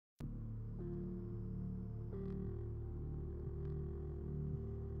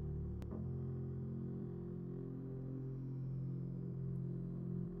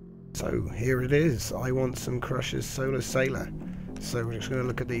So here it is, IWantSumCrusha's Solar Sailor. So we're just going to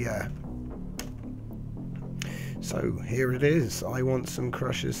look at the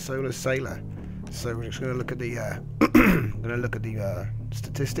Solar Sailor. So we're just going to look at the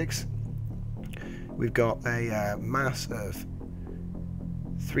statistics. We've got a mass of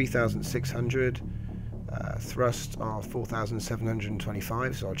 3,600, thrust of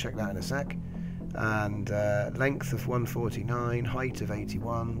 4,725, so I'll check that in a sec, and length of 149, height of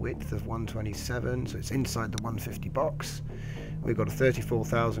 81, width of 127, so it's inside the 150 box. We've got a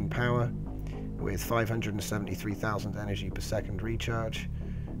 34,000 power with 573,000 energy per second recharge.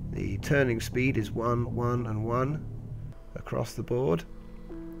 The turning speed is 1, 1 and 1 across the board,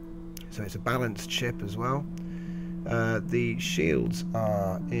 so it's a balanced ship as well. The shields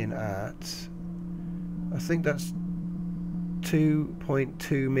are in at, I think that's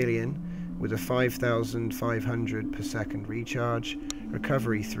 2.2 million with a 5,500 per second recharge,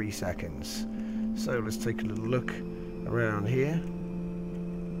 recovery 3 seconds. So let's take a little look around here.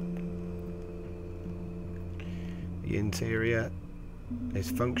 The interior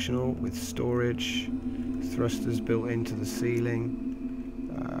is functional with storage, thrusters built into the ceiling.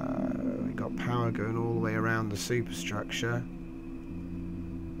 We've got power going all the way around the superstructure.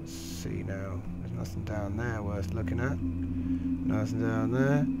 Let's see now, there's nothing down there worth looking at. Nothing down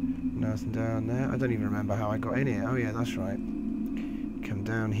there, nothing down there. I don't even remember how I got in here. Oh yeah, that's right. Come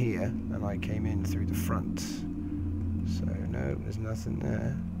down here and I came in through the front. So no, there's nothing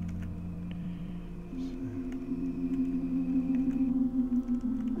there.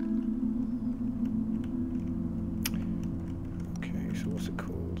 What's it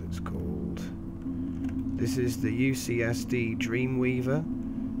called? It's called, this is the UCSD Dreamweaver.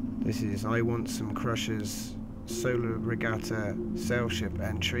 This is IWantSumCrusha's Solar Regatta sailship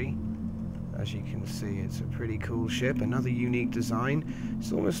entry. As you can see, it's a pretty cool ship, another unique design.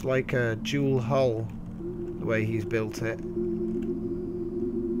 It's almost like a dual hull the way he's built it,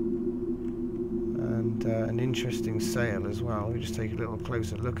 and an interesting sail as well. We just take a little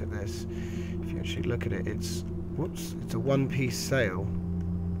closer look at this. If you actually look at it, it's a one-piece sail.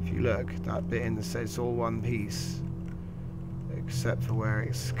 If you look, that bit in the sail, it's all one piece, except for where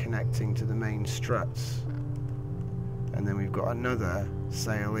it's connecting to the main struts. And then we've got another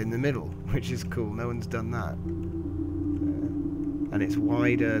sail in the middle, which is cool. No one's done that. And it's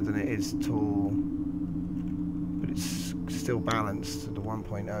wider than it is tall, but it's still balanced to the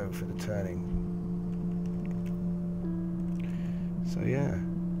 1.0 for the turning. So yeah.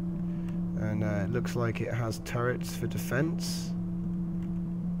 And it looks like it has turrets for defense.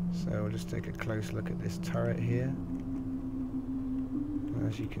 So we'll just take a close look at this turret here.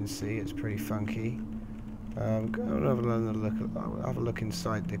 As you can see, it's pretty funky. Go and have a look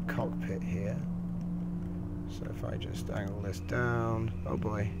inside the cockpit here. So if I just angle this down, oh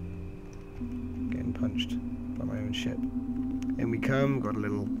boy, getting punched by my own ship. In we come, got a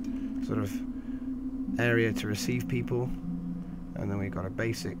little sort of area to receive people, and then we've got a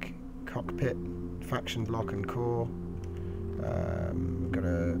basic cockpit, faction block and core. We've got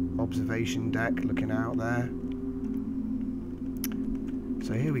a observation deck looking out there.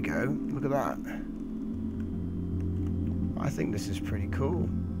 So here we go, look at that. I think this is pretty cool,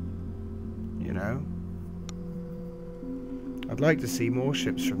 you know. I'd like to see more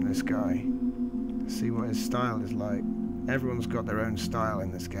ships from this guy, see what his style is like. Everyone's got their own style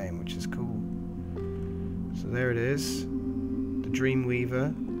in this game, which is cool. So there it is, the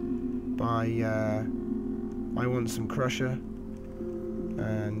Dreamweaver by IWantSumCrusha,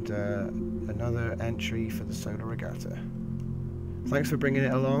 and another entry for the Solar Regatta. Thanks for bringing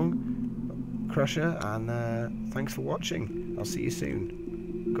it along, Crusher, and thanks for watching. I'll see you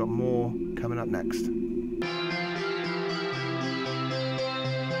soon. Got more coming up next.